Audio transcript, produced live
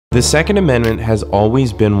The Second Amendment has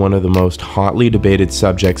always been one of the most hotly debated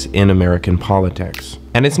subjects in American politics.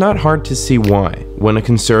 And it's not hard to see why. When a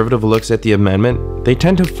conservative looks at the amendment, they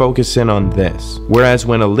tend to focus in on this. Whereas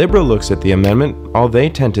when a liberal looks at the amendment, all they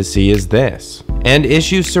tend to see is this. And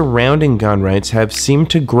issues surrounding gun rights have seemed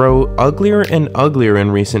to grow uglier and uglier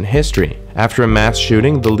in recent history. After a mass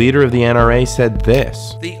shooting, the leader of the NRA said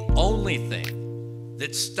this: "The only thing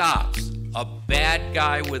that stops a bad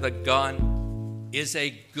guy with a gun is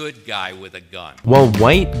a good guy with a gun." While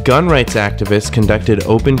white gun rights activists conducted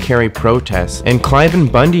open carry protests, and Cliven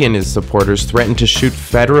Bundy and his supporters threatened to shoot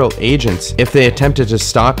federal agents if they attempted to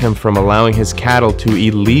stop him from allowing his cattle to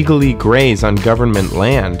illegally graze on government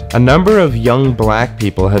land, a number of young black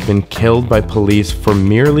people have been killed by police for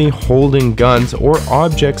merely holding guns or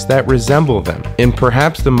objects that resemble them. In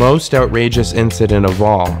perhaps the most outrageous incident of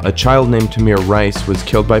all, a child named Tamir Rice was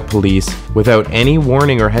killed by police without any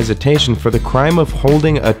warning or hesitation for the crime of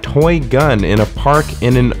holding a toy gun in a park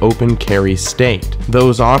in an open carry state.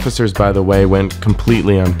 Those officers, by the way, went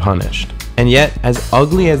completely unpunished. And yet, as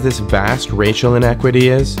ugly as this vast racial inequity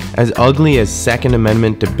is, as ugly as Second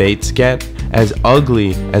Amendment debates get, as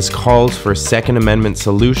ugly as calls for Second Amendment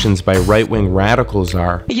solutions by right-wing radicals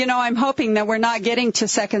are. You know, I'm hoping that we're not getting to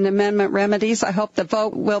Second Amendment remedies. I hope the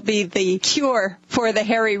vote will be the cure for the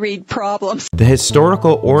Harry Reid problems. The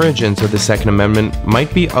historical origins of the Second Amendment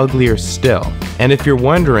might be uglier still. And if you're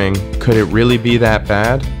wondering, could it really be that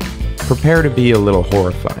bad? Prepare to be a little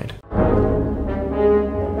horrified.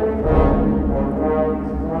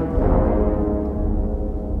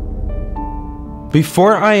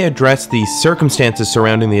 Before I address the circumstances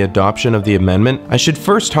surrounding the adoption of the amendment, I should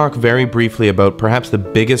first talk very briefly about perhaps the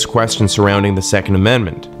biggest question surrounding the Second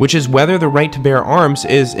Amendment, which is whether the right to bear arms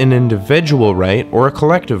is an individual right or a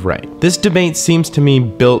collective right. This debate seems to me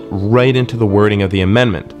built right into the wording of the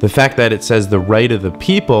amendment. The fact that it says the right of the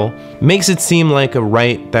people makes it seem like a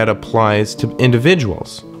right that applies to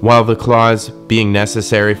individuals, while the clause, being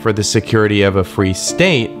necessary for the security of a free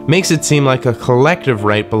state, makes it seem like a collective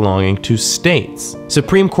right belonging to states.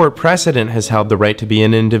 Supreme Court precedent has held the right to be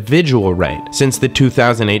an individual right since the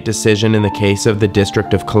 2008 decision in the case of the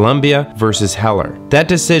District of Columbia versus Heller. That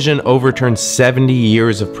decision overturned 70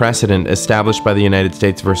 years of precedent established by the United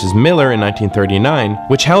States versus Miller in 1939,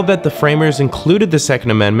 which held that the framers included the Second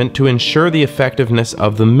Amendment to ensure the effectiveness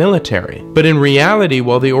of the military. But in reality,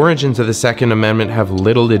 while the origins of the Second Amendment have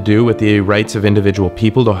little to do with the rights of individual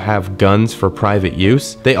people to have guns for private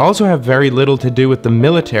use, they also have very little to do with the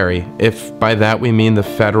military, if by that we mean the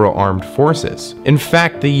federal armed forces. In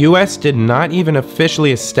fact, the US did not even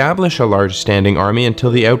officially establish a large standing army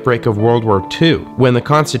until the outbreak of World War II. When the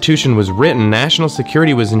Constitution was written, national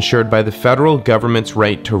security was ensured by the federal government's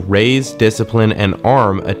right to raise, discipline, and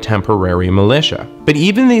arm a temporary militia. But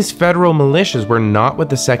even these federal militias were not what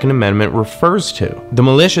the Second Amendment refers to. The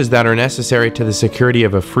militias that are necessary to the security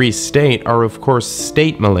of a free state are of course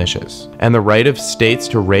state militias, and the right of states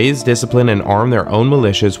to raise, discipline, and arm their own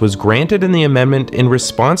militias was granted in the amendment in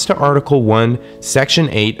response to Article 1, Section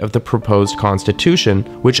 8 of the proposed Constitution,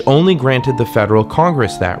 which only granted the federal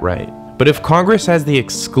Congress that right. But if Congress has the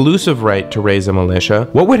exclusive right to raise a militia,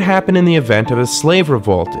 what would happen in the event of a slave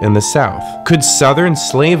revolt in the South? Could Southern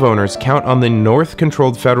slave owners count on the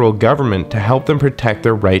North-controlled federal government to help them protect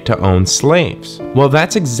their right to own slaves? Well,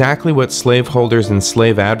 that's exactly what slaveholders and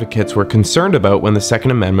slave advocates were concerned about when the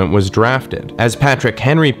Second Amendment was drafted. As Patrick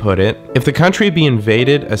Henry put it, if the country be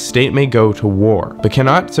invaded, a state may go to war, but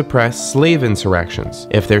cannot suppress slave insurrections.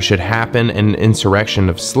 If there should happen an insurrection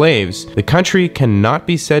of slaves, the country cannot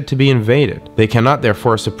be said to be invaded. They cannot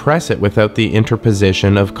therefore suppress it without the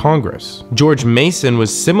interposition of Congress. George Mason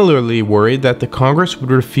was similarly worried that the Congress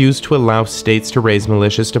would refuse to allow states to raise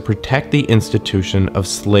militias to protect the institution of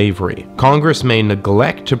slavery. Congress may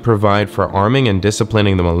neglect to provide for arming and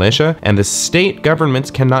disciplining the militia, and the state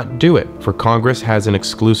governments cannot do it, for Congress has an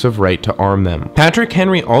exclusive right to arm them. Patrick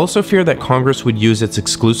Henry also feared that Congress would use its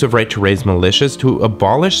exclusive right to raise militias to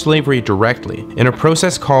abolish slavery directly, in a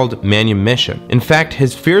process called manumission. In fact,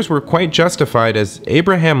 his fears were quite justified, as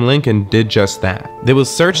Abraham Lincoln did just that. They will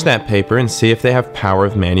search that paper and see if they have power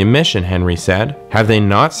of manumission, Henry said. Have they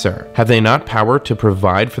not, sir? Have they not power to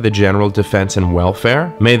provide for the general defense and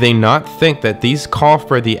welfare? May they not think that these call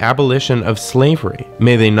for the abolition of slavery?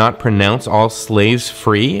 May they not pronounce all slaves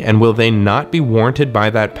free, and will they not be warranted by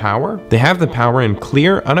that power? They have the power in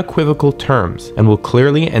clear, unequivocal terms, and will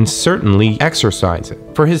clearly and certainly exercise it.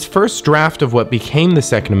 For his first draft of what became the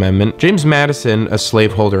Second Amendment, James Madison, a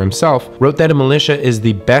slaveholder himself, wrote that a militia is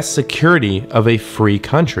the best security of a free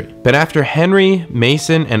country. But after Henry,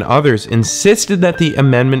 Mason, and others insisted that the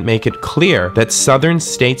amendment make it clear that southern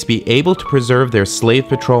states be able to preserve their slave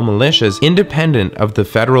patrol militias independent of the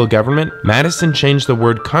federal government, Madison changed the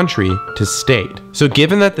word country to state. So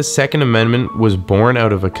given that the Second Amendment was born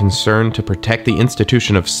out of a concern to protect the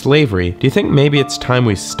institution of slavery, do you think maybe it's time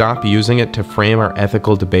we stop using it to frame our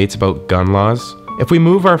ethical debates about gun laws? If we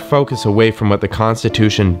move our focus away from what the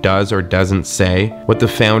Constitution does or doesn't say, what the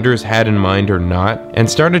founders had in mind or not, and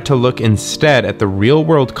started to look instead at the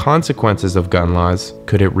real-world consequences of gun laws,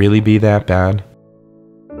 could it really be that bad?